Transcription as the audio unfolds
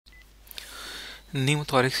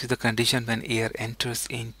Pneumothorax is the condition when air enters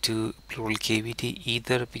into pleural cavity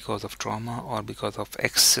either because of trauma or because of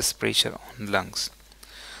excess pressure on lungs.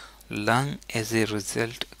 Lung as a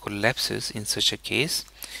result collapses in such a case,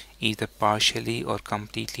 either partially or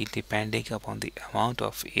completely depending upon the amount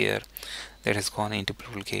of air that has gone into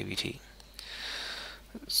pleural cavity.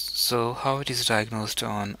 So how it is diagnosed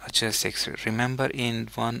on a chest x-ray? Remember in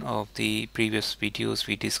one of the previous videos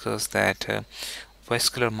we discussed that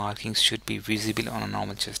vascular markings should be visible on a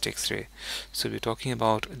normal chest x-ray. So we're talking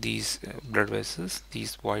about these blood vessels,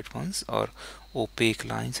 these white ones, or opaque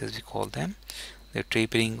lines as we call them. They're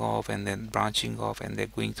tapering off and then branching off, and they're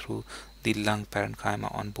going through the lung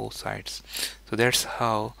parenchyma on both sides. So that's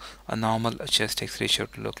how a normal chest x-ray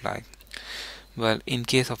should look like. Well, in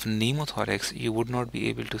case of pneumothorax, you would not be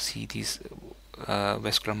able to see these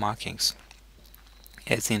vascular markings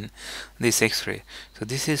as in this x-ray. So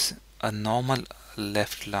this is a normal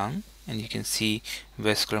left lung, and you can see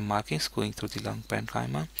vascular markings going through the lung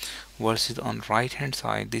parenchyma, versus on right hand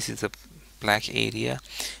side this is a black area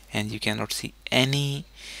and you cannot see any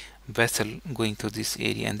vessel going through this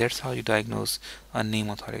area, and that's how you diagnose a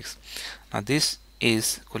pneumothorax. Now this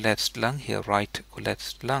is collapsed lung here, right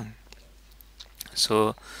collapsed lung.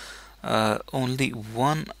 So only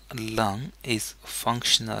one lung is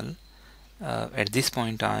functional at this point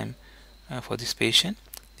in time for this patient.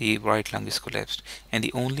 The right lung is collapsed, and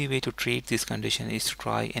the only way to treat this condition is to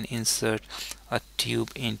try and insert a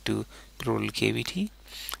tube into pleural cavity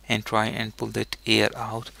and try and pull that air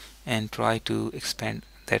out and try to expand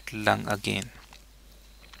that lung again.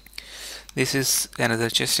 This is another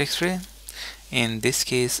chest x-ray. In this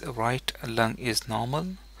case, right lung is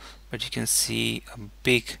normal, but you can see a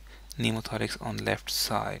big pneumothorax on left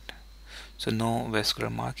side. So no vascular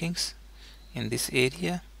markings in this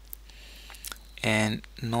area. And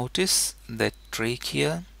notice that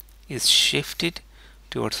trachea is shifted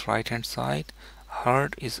towards right hand side.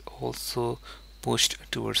 Heart is also pushed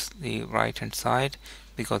towards the right hand side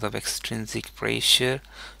because of extrinsic pressure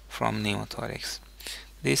from pneumothorax.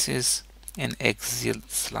 This is an axial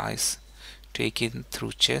slice taken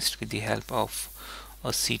through chest with the help of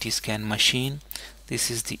a CT scan machine. This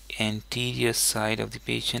is the anterior side of the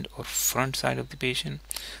patient or front side of the patient.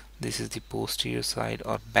 This is the posterior side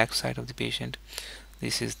or back side of the patient.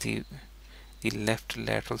 This is the left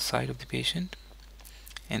lateral side of the patient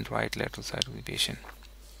and right lateral side of the patient.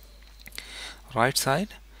 Right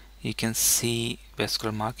side, you can see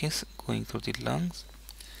vascular markings going through the lungs.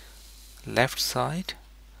 Left side,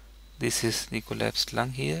 this is the collapsed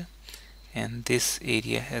lung here, and this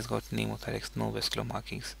area has got pneumothorax, no vascular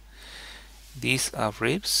markings. These are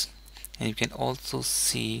ribs, and you can also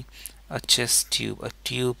see a chest tube, a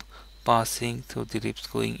tube passing through the ribs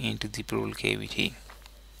going into the pleural cavity.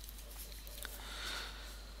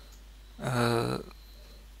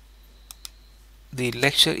 The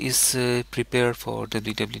lecture is prepared for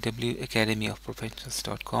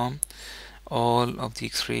www.academyofprofessionals.com. All of the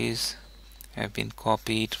x-rays have been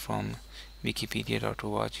copied from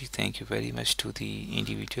wikipedia.org. Thank you very much to the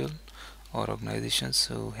individual or organizations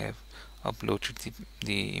who have uploaded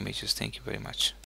the images. Thank you very much.